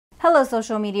Hello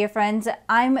social media friends,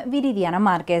 I'm Viridiana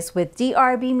Marquez with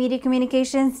DRB Media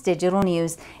Communications Digital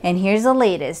News, and here's the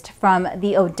latest from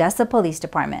the Odessa Police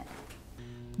Department.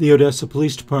 The Odessa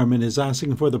Police Department is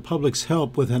asking for the public's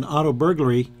help with an auto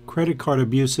burglary credit card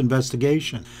abuse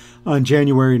investigation. On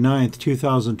January 9,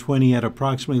 2020 at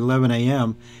approximately 11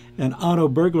 a.m., an auto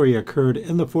burglary occurred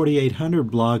in the 4800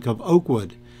 block of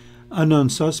Oakwood. Unknown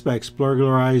suspects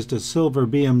burglarized a silver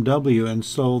BMW and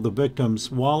stole the victim's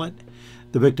wallet.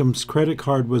 The victim's credit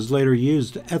card was later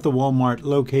used at the Walmart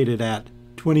located at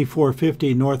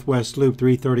 2450 Northwest Loop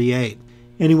 338.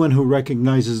 Anyone who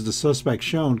recognizes the suspect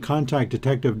shown, contact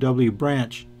Detective W.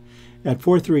 Branch at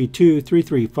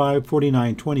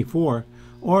 432-335-4924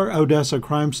 or Odessa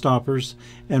Crime Stoppers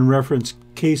and reference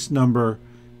case number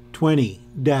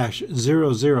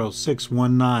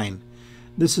 20-00619.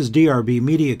 This is DRB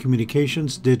Media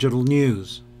Communications Digital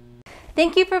News.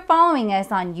 Thank you for following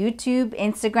us on YouTube,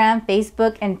 Instagram,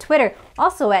 Facebook, and Twitter,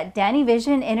 also at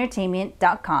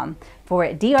DannyVisionEntertainment.com. For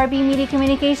DRB Media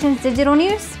Communications Digital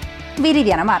News,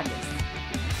 Viridiana Marquez.